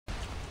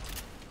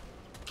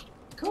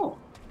Cool.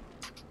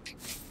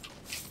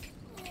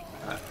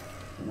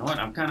 You know what?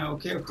 I'm kind of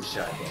okay with the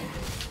shotgun.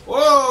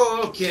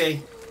 Whoa,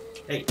 okay.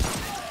 Hey.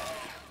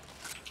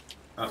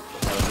 Oh,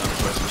 that was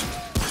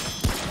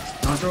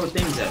unfortunate. Don't throw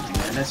things at me,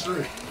 man. That's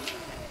rude.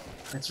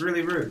 That's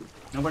really rude.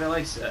 Nobody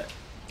likes that.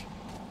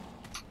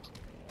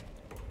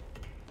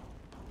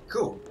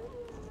 Cool.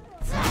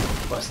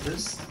 Bust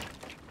this.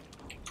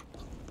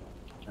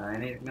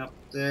 Anything up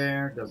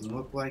there? Doesn't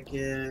look like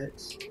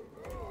it.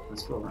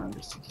 Let's go around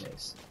just in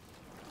case.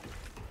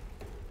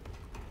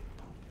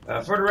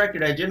 For the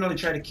record, I generally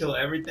try to kill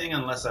everything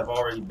unless I've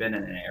already been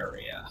in an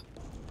area.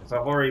 If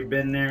I've already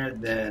been there,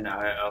 then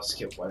I'll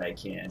skip what I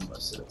can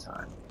most of the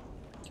time.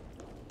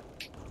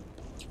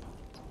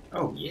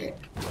 Oh, yeah.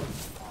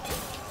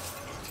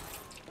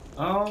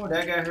 Oh,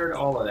 that guy heard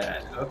all of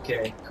that.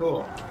 Okay,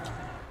 cool.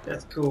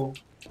 That's cool.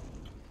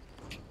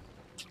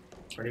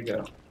 Where'd he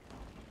go?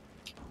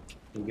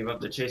 Did he give up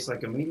the chase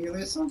like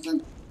immediately or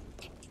something?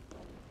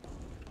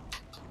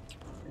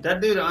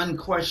 That dude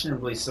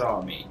unquestionably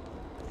saw me.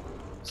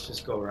 Let's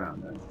just go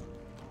around then.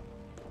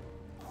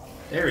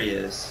 There he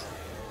is.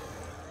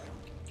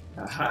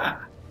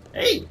 Aha!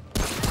 Hey!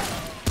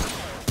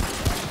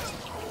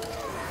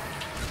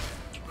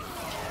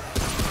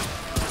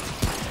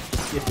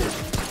 Let's get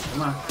this.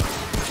 Come on.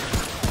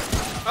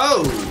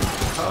 Oh!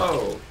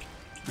 Oh!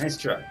 Nice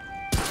try.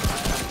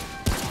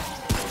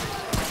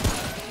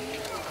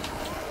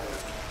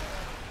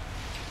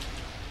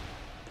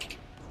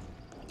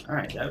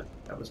 Alright,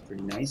 that was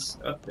pretty nice.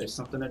 Oh, there's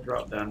something that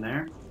dropped down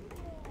there.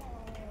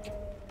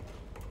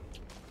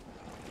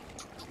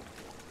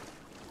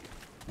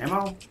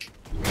 Ammo?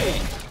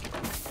 Yeah.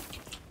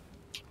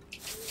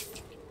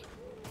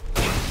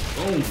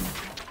 Boom.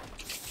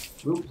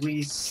 Loot,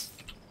 please.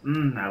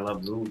 I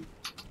love loot.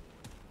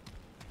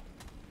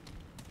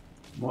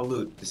 More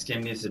loot. This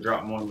game needs to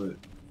drop more loot.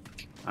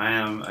 I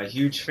am a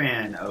huge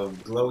fan of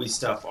glowy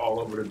stuff all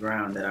over the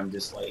ground that I'm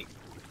just like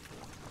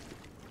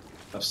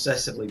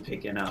obsessively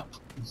picking up.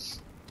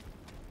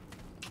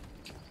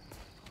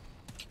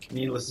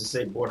 Needless to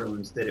say,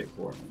 Borderlands did it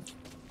for me.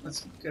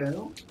 Let's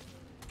go.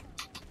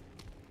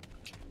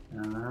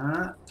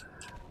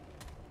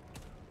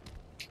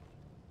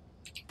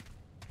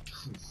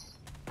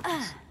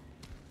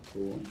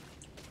 Cool.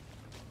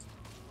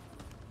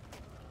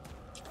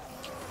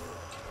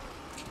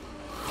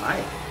 Hi.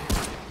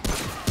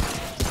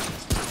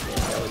 Yeah,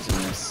 that was a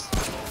miss.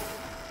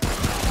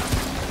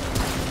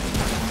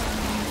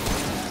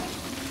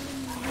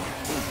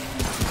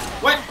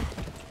 What?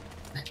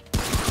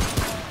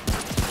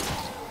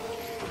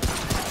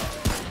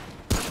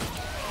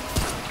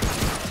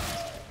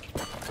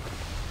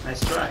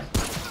 Nice try.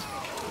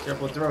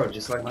 Careful throw,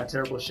 just like my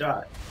terrible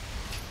shot.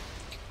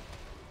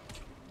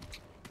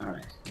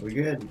 Alright, we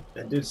good?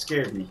 That dude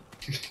scared me.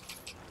 I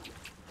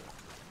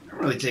don't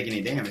really take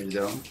any damage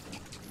though.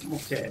 I'm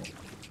okay.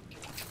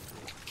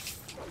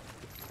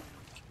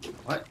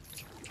 What?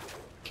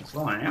 That's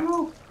low on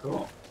ammo?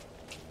 Cool.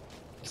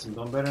 Guess I'm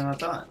doing better than I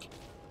thought.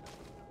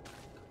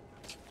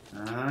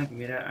 Give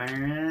me that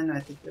iron, I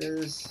think it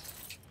is.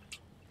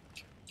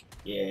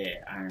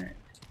 Yeah, iron.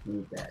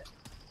 Move that.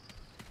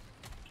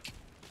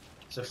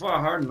 So far,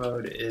 hard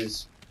mode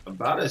is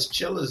about as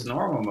chill as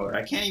normal mode.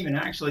 I can't even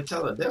actually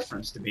tell the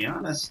difference, to be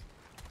honest.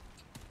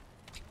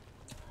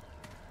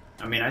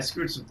 I mean, I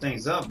screwed some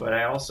things up, but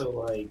I also,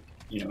 like,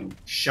 you know,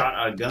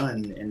 shot a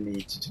gun in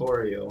the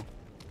tutorial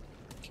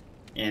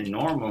in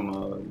normal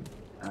mode.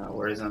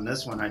 Whereas on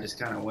this one, I just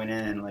kind of went in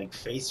and, like,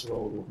 face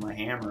rolled with my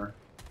hammer.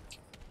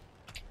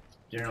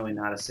 Generally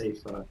not a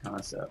safe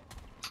concept.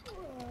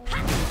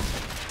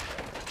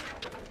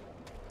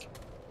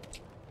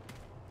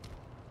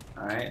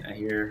 Alright, I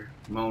hear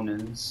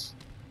moanings.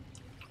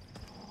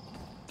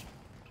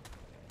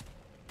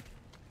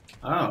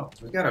 Oh,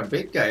 we got a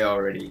big guy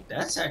already.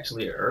 That's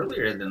actually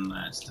earlier than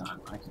last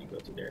time. I can't go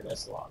through there,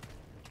 that's locked.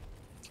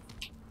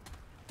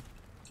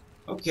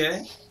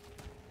 Okay.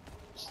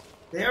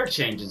 They are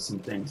changing some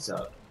things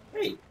up.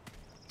 Hey.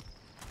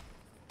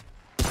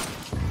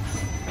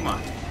 Come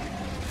on.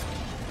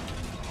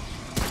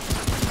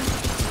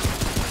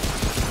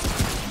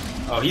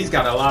 Oh, he's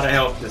got a lot of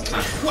health this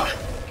time. What?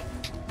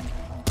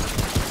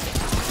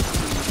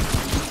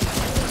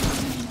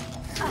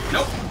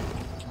 Nope.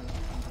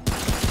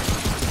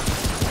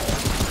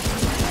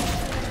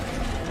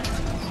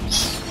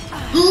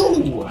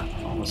 Ooh!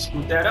 Almost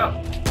screwed that up.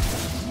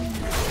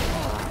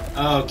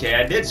 Okay,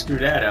 I did screw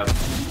that up.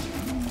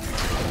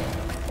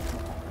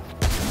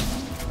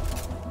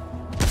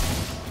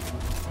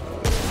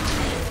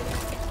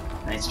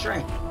 Nice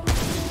try.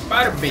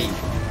 Bada bing.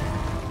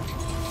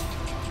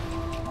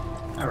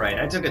 Alright,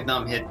 I took a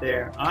dumb hit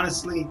there.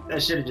 Honestly,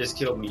 that should have just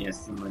killed me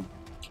instantly.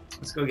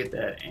 Let's go get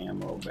that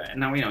ammo back.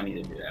 No, we don't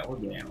need to do that. We'll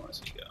get ammo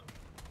as we go.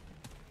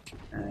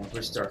 And if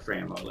we start for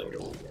ammo later,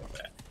 we'll get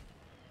back.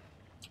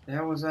 The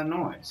hell was that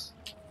noise?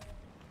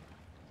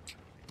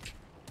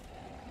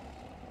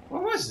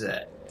 What was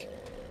that?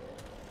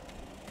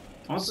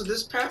 Also,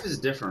 this path is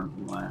different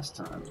from last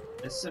time.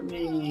 It sent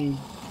me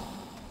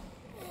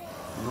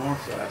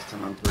north last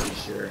time, I'm pretty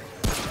sure.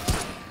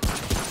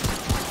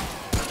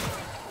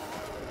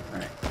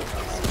 Alright.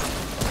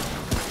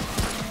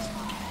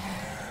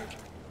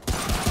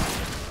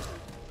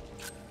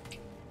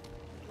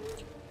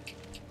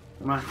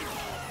 Come on.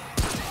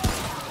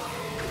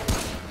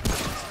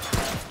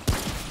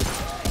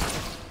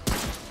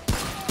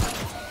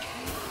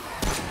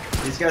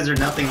 These guys are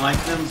nothing like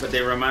them, but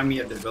they remind me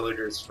of the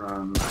villagers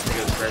from, I think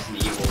it was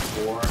Resident Evil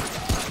 4.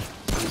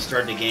 When you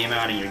start the game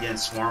out and you're getting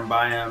swarmed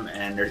by them,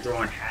 and they're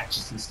throwing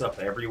hatchets and stuff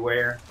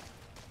everywhere.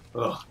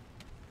 Ugh.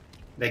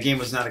 That game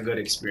was not a good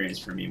experience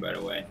for me, by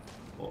the way.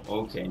 Well,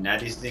 okay, now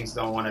these things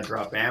don't want to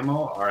drop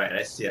ammo? Alright,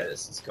 I see how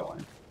this is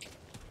going.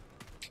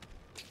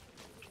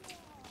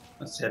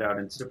 Let's head out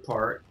into the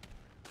park.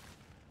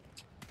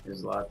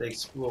 There's a lot to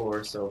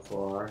explore so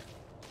far.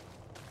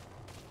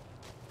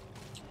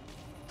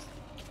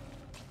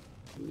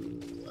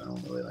 Ooh, I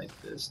don't really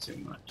like this too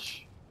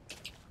much.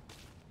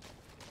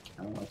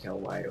 I don't like how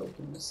wide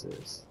open this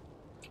is.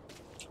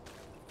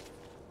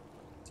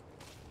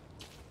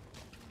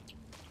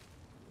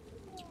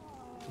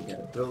 We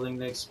got a building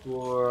to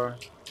explore.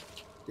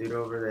 Dude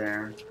over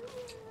there.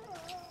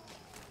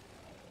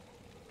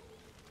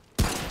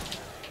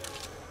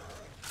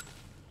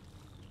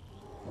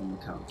 One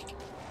more come.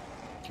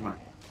 Come on.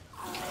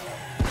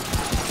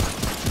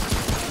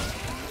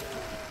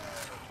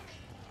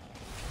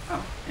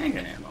 Oh,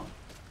 handgun ammo.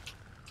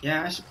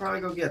 Yeah, I should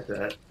probably go get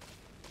that.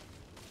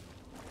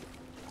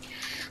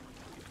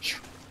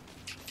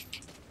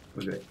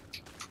 We're good.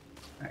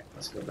 Alright,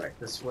 let's go back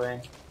this way.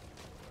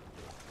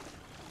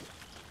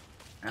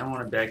 I don't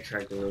want to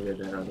backtrack to go get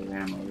that other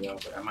ammo, though,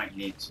 but I might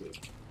need to.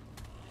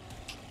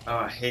 Oh,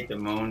 I hate the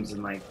moans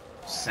and, like,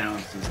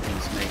 sounds these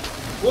things make.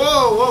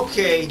 Whoa,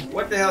 okay!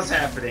 What the hell's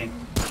happening?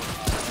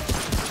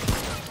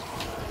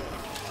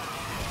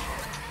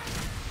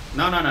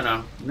 No, no, no,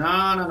 no.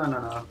 No, no, no, no,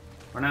 no.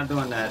 We're not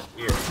doing that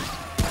here.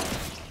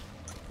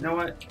 You know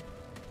what?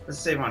 Let's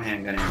save on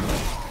handgun ammo.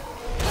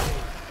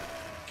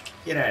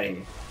 Get out of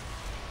here.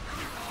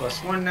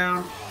 +1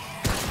 down.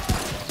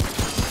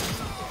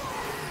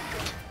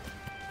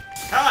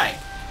 Hi!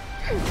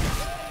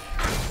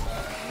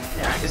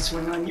 Yeah, I can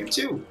swing on you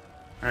too.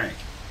 Alright.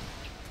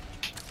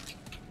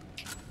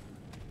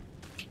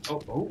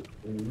 Oh, oh.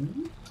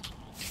 Ooh.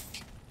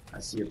 I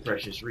see a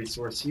precious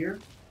resource here.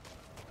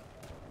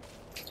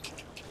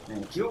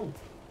 Thank you.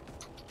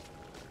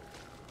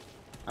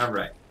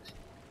 Alright.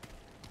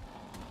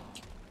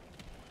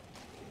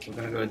 We're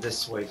gonna go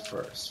this way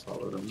first.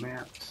 Follow the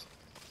map.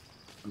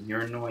 I'm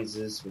hearing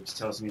noises, which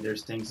tells me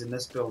there's things in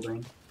this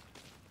building.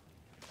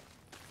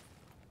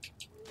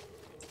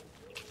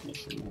 Make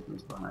sure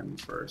nothing's behind me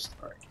first.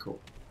 Alright, cool.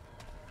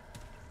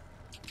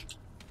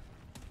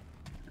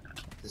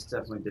 This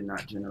definitely did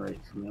not generate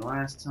for me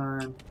last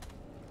time.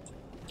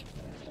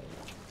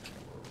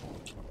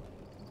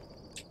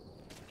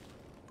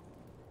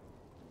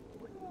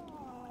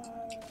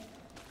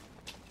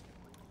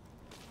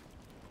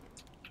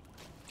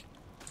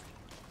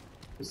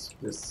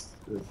 This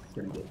is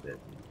gonna get dead.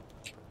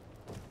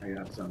 I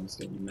got a feeling it's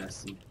gonna be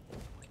messy.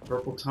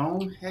 Purple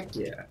tone? Heck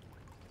yeah.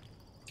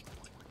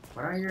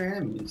 Why are your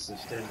enemies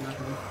if there's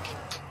nothing?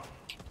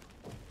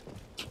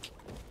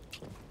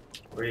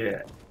 Where you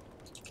at?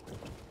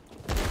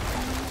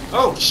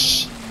 Oh,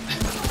 shh!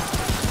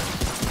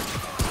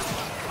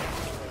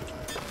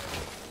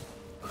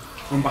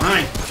 From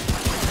behind!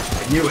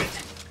 I knew it!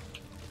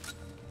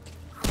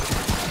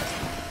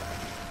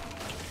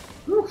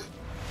 Whew.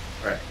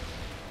 Alright.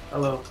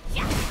 Hello.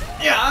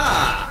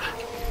 Yeah!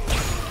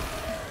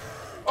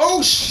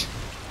 Oh, shh!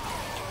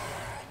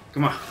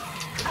 Come on.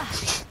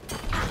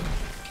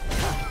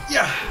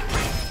 Yeah!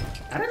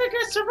 How did I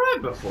get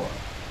survive before?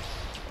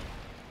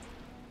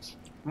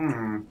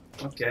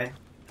 Okay.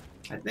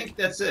 I think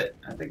that's it.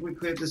 I think we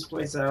cleared this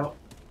place out.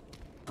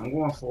 I'm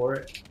going for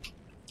it.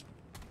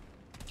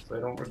 So I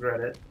don't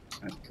regret it.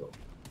 That's cool.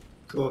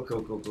 Cool,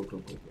 cool, cool, cool,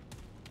 cool, cool, cool.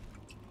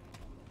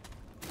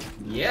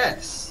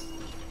 Yes!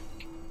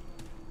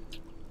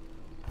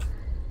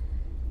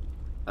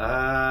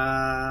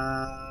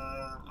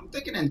 I'm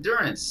thinking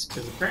endurance,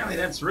 because apparently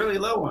that's really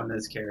low on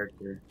this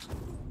character.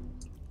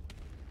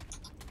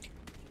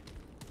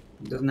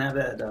 It doesn't have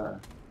that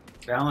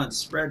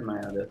balanced spread my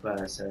other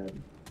class had.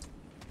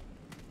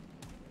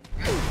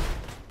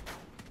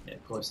 Yeah,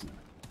 of course not.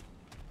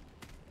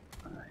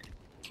 Alright.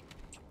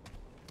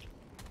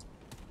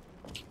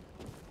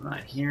 I'm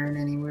not hearing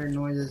any weird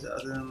noises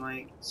other than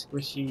like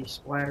squishy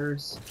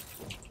splatters.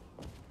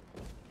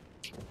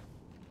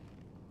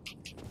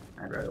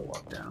 I'd rather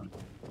walk down.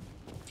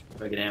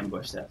 If I get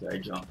ambushed after I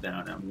jump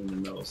down and I'm in the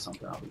middle of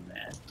something, I'll be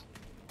mad.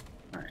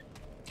 Alright.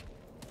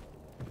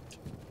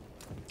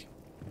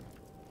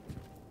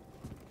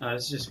 Oh,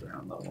 it's just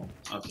ground level.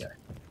 Okay.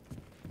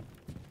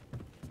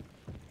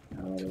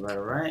 Alright,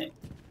 alright.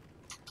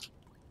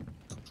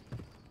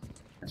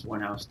 That's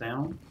one house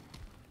down.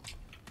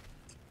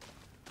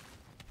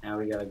 Now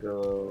we gotta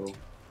go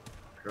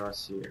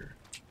across here.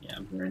 Yeah,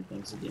 I'm hearing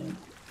things again.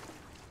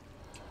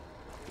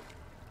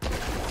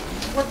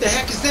 What the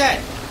heck is that?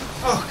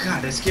 Oh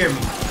god, that scared me.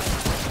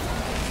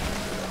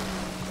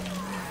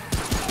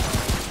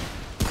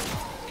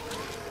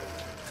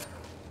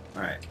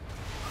 Alright.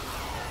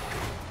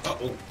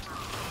 Uh-oh.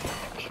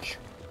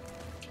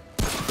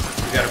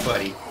 You got a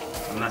buddy.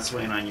 I'm not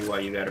swinging on you while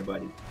you got a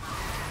buddy.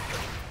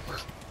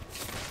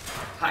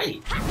 Hi!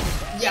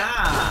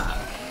 Yeah!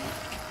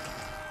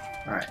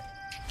 Alright.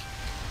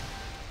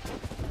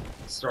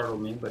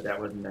 Startled me, but that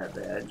wasn't that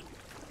bad.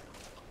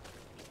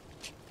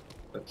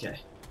 Okay.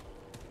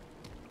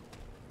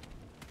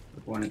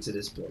 We're going into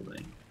this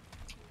building.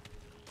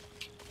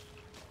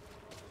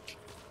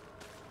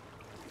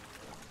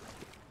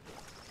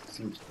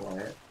 Seems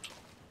quiet.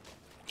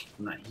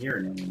 I'm not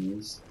hearing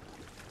enemies.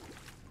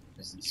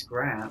 I see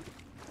scrap.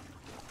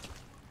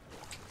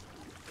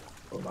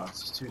 Or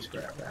boxes, 2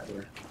 scrap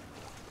rather.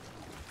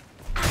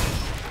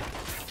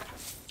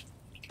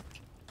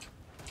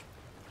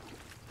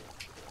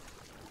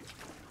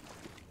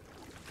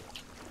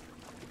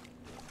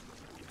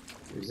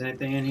 If there's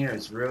anything in here,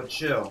 it's real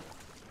chill.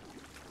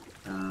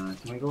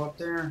 Can we go up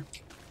there?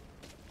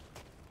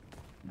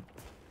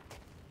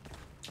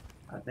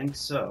 I think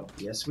so.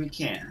 Yes, we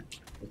can.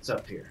 What's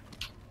up here?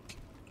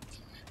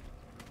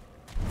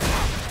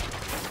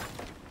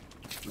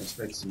 I'm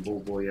expecting some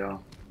bull,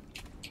 y'all.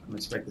 I'm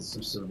expecting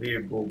some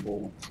severe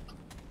bull.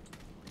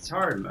 It's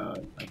hard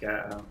mode. Like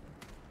I'm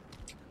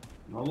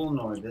a little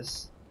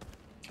nervous.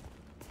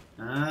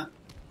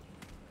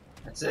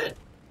 That's it.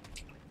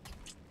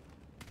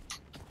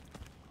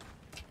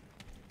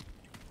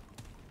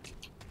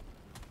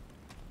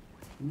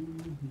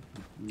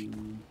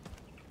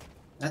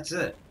 That's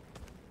it.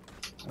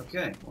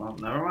 Okay, well,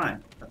 never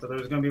mind. I thought there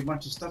was gonna be a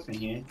bunch of stuff in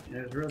here, and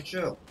it was real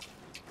chill.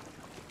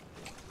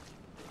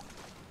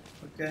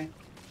 Okay.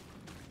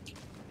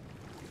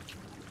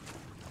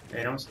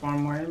 Hey, don't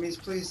spawn more enemies,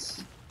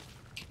 please.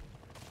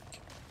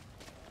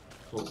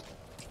 Cool.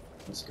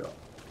 Let's go.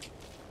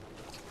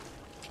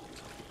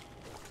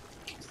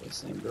 It's the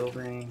same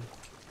building.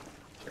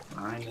 Check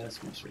behind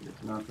us, make sure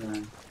there's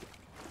nothing.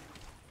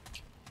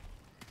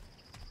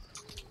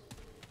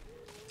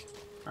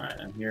 Alright,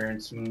 I'm hearing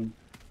some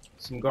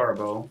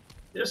garbo.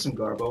 There's some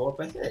garbo up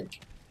ahead.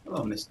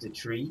 Hello, Mr.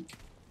 Tree.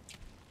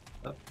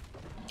 Oh.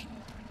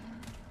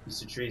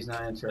 Mr. Tree's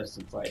not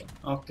interested in fighting.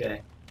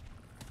 Okay.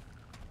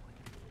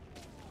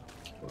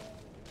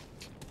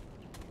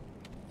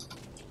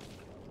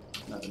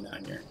 Nothing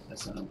down here.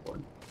 That's not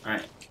important.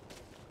 Alright.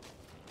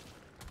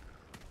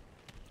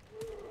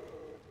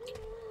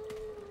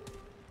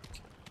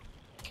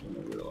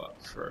 Let me go up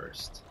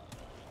first.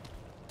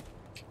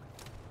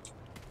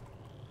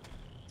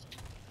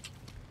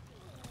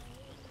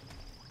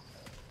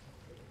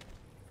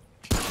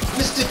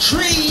 Mr.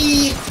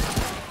 Tree!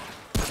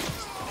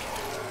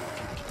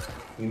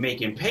 We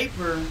making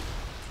paper.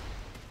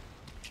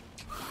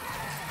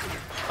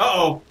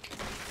 Uh-oh.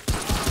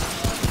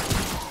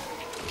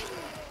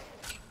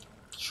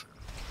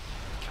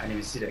 I didn't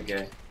even see that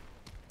guy.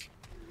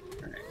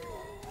 Alright.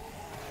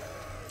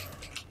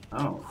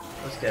 Oh,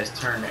 those guys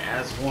turned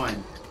as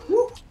one.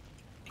 Woo!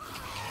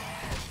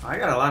 I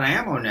got a lot of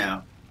ammo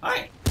now.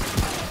 Hi.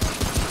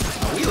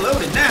 Oh, we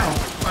loaded now.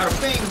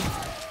 Bada bing.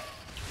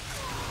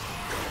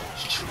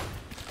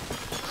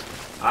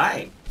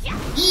 Hi.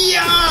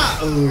 Yeah!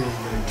 Oh,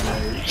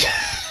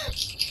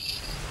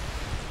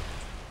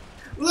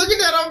 look at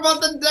that, I'm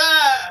about to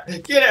die!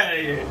 Get out of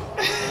here!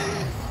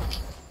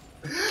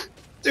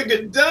 Took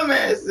a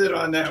dumbass hit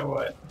on that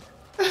one.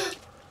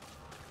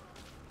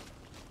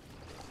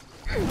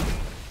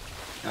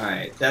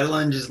 Alright, that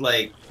lunge is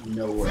like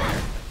nowhere.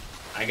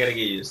 I gotta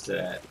get used to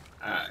that.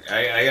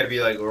 I gotta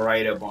be like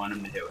right up on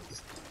him to hit with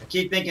this. I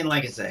keep thinking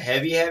like it's a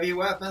heavy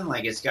weapon,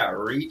 like it's got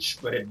reach,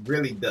 but it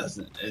really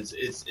doesn't.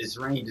 Its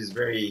range is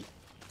very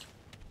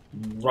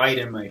right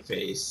in my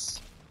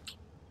face.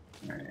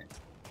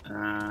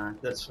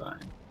 Alright, that's fine.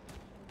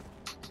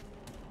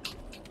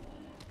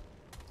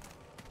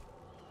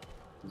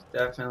 There's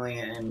definitely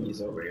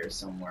enemies over here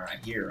somewhere. I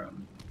hear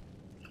them.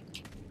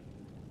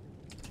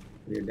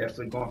 We're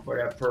definitely going for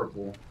that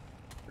purple,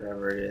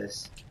 whatever it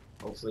is.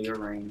 Hopefully a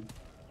ring.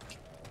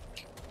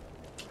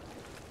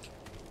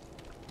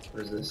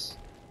 What is this?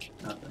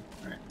 Nothing.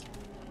 Alright.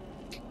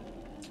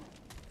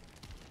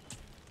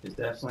 There's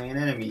definitely an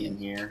enemy in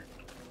here.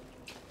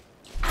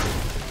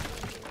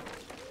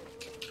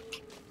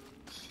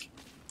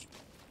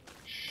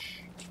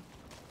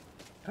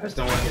 I just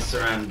don't want to get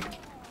surrounded.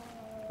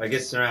 If I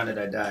get surrounded,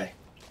 I die.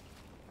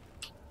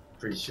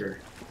 Pretty sure.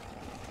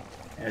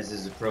 As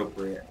is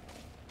appropriate.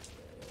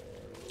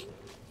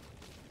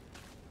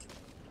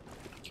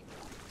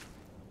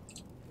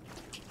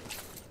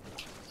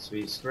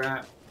 Sweet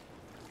scrap.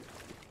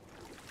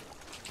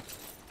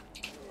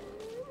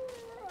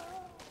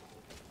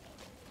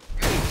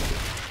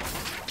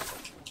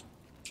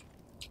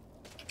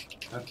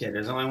 Okay,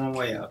 there's only one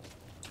way up.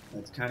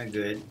 That's kind of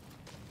good.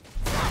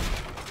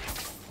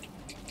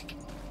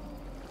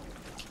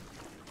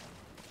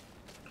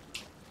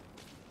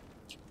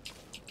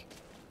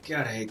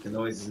 God, I hate the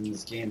noises in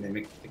this game.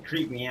 They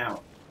creep me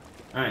out.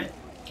 Alright.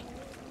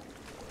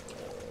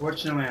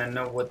 Fortunately, I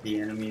know what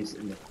the enemies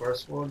in the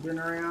first world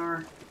generally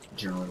are.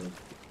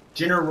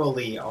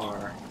 Generally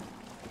are.